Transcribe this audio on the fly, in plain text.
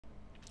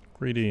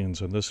Greetings.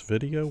 In this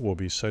video we'll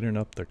be setting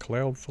up the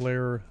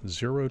Cloudflare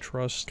Zero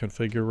Trust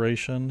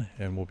configuration,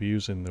 and we'll be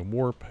using the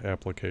Warp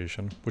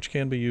application, which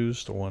can be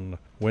used on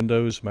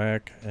Windows,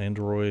 Mac,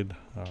 Android,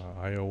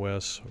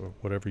 iOS, or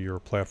whatever your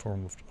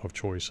platform of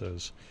choice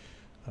is.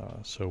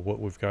 So what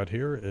we've got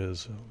here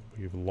is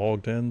we've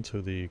logged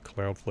into the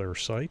Cloudflare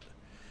site,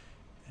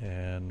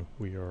 and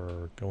we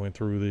are going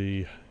through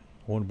the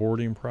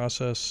onboarding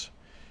process.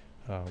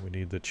 We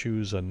need to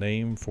choose a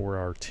name for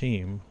our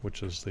team,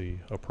 which is the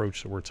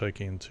approach that we're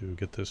taking to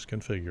get this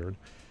configured.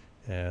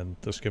 And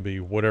this can be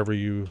whatever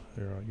your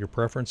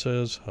preference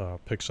is.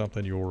 Pick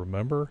something you'll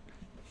remember.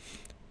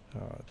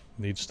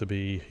 Needs to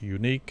be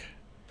unique.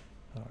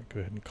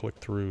 Go ahead and click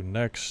through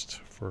next.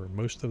 For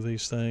most of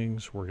these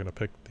things, we're going to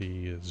pick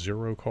the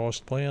zero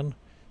cost plan.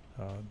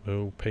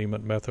 No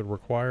payment method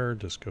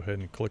required. Just go ahead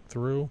and click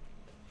through.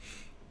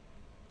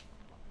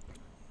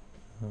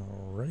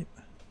 All right.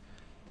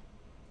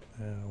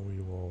 Now we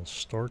will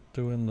start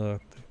doing the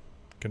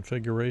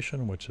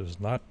configuration, which is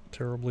not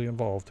terribly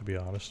involved, to be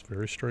honest.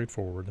 Very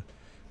straightforward.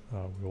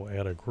 We will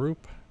add a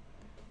group,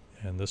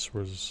 and this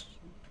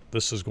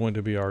is going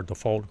to be our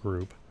default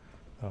group.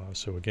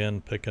 So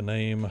again, pick a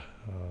name,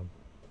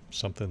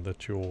 something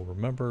that you'll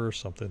remember,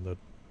 something that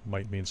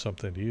might mean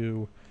something to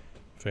you,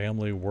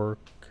 family, work,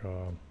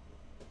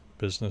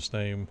 business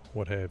name,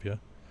 what have you.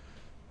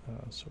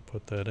 So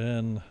put that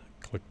in,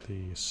 click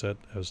the Set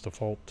as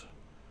Default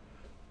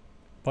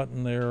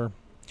button there.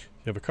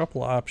 You have a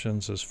couple of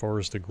options as far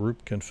as the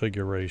group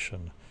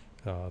configuration.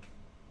 The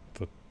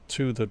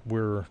two that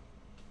we're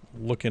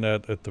looking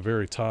at the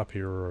very top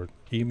here are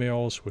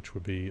emails, which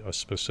would be a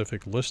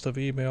specific list of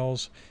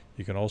emails.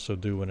 You can also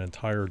do an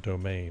entire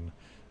domain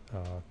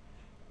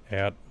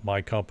at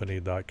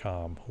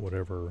mycompany.com,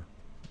 whatever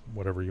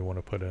you want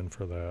to put in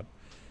for that.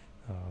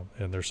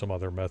 And there's some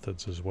other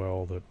methods as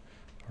well that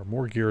are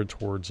more geared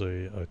towards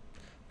a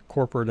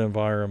corporate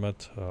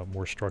environment,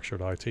 more structured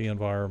IT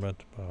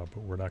environment, but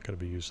we're not going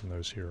to be using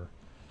those here.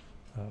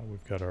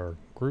 We've got our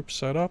group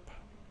set up.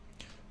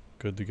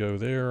 Good to go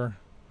there.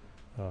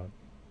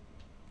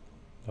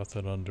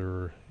 Nothing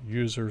under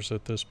users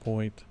at this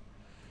point.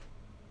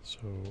 So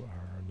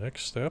our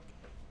next step,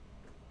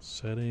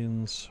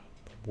 settings,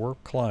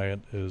 Warp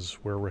client, is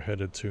where we're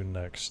headed to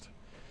next.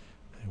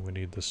 And we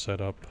need to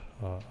set up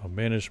a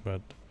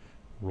management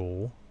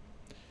rule.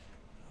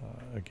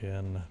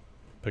 Again,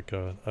 pick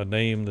a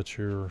name that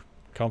you're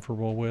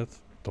comfortable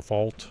with.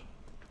 Default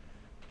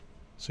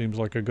seems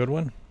like a good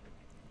one.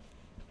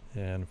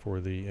 And for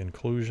the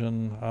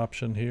inclusion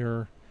option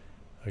here,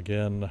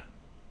 again,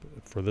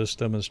 for this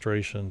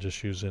demonstration,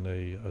 just using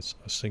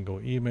a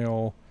single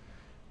email.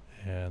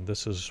 And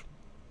this is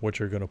what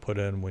you're going to put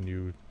in when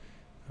you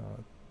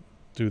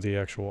do the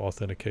actual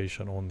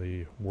authentication on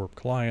the Warp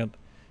client,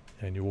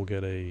 and you will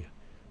get a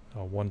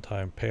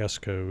one-time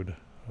passcode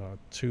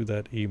to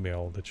that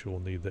email that you will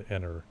need to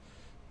enter.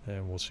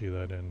 And we'll see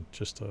that in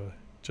just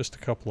a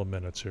couple of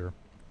minutes here.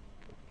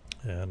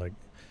 And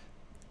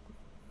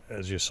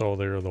as you saw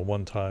there, the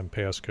one-time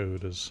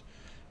passcode is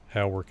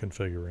how we're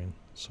configuring.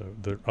 So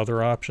there are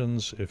other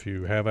options. If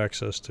you have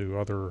access to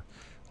other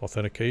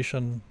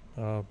authentication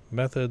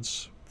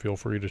methods, feel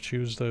free to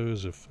choose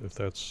those if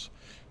that's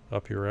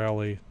up your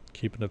alley.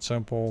 Keeping it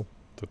simple,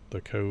 the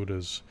code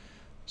is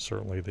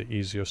certainly the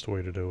easiest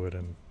way to do it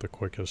and the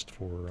quickest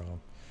for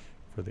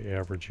the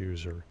average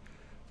user.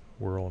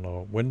 We're on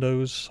a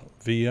Windows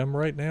VM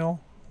right now.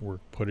 We're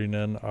putting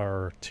in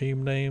our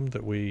team name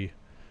that we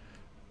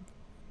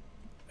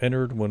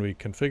entered when we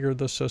configured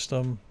the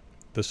system.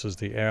 This is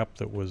the app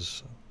that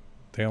was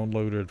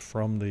downloaded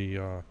from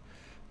the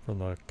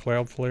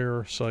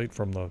Cloudflare site,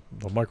 from the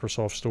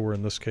Microsoft Store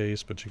in this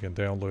case, but you can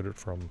download it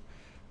from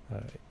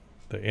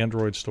the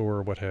Android store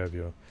or what have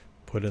you.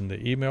 Put in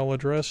the email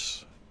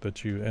address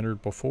that you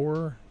entered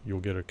before.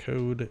 You'll get a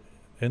code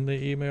in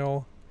the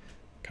email.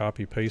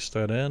 Copy paste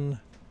that in,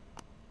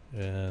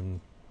 and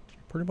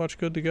you're pretty much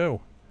good to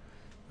go.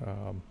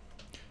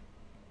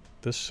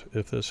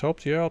 If this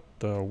helped you out,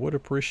 would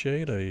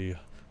appreciate a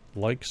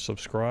like,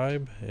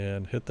 subscribe,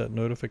 and hit that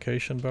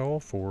notification bell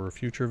for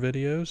future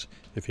videos.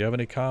 If you have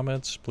any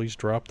comments, please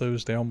drop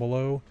those down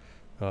below.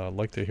 I'd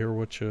like to hear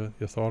what you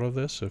thought of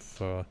this. If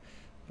there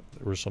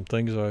were some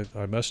things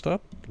I messed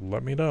up,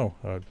 let me know.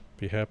 I'd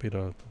be happy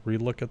to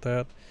relook at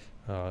that.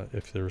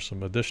 If there's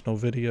some additional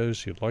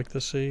videos you'd like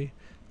to see,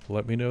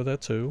 let me know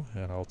that too,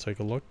 and I'll take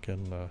a look,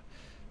 and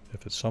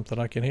if it's something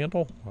I can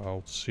handle,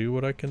 I'll see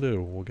what I can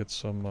do. We'll get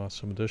some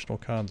additional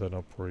content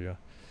up for you.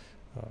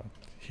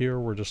 Here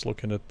we're just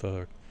looking at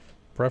the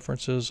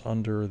preferences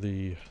under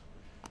the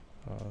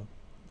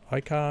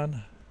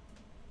icon.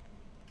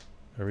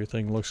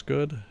 Everything looks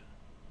good,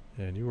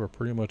 and you are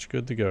pretty much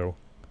good to go.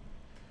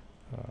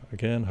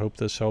 Again, hope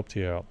this helped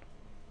you out.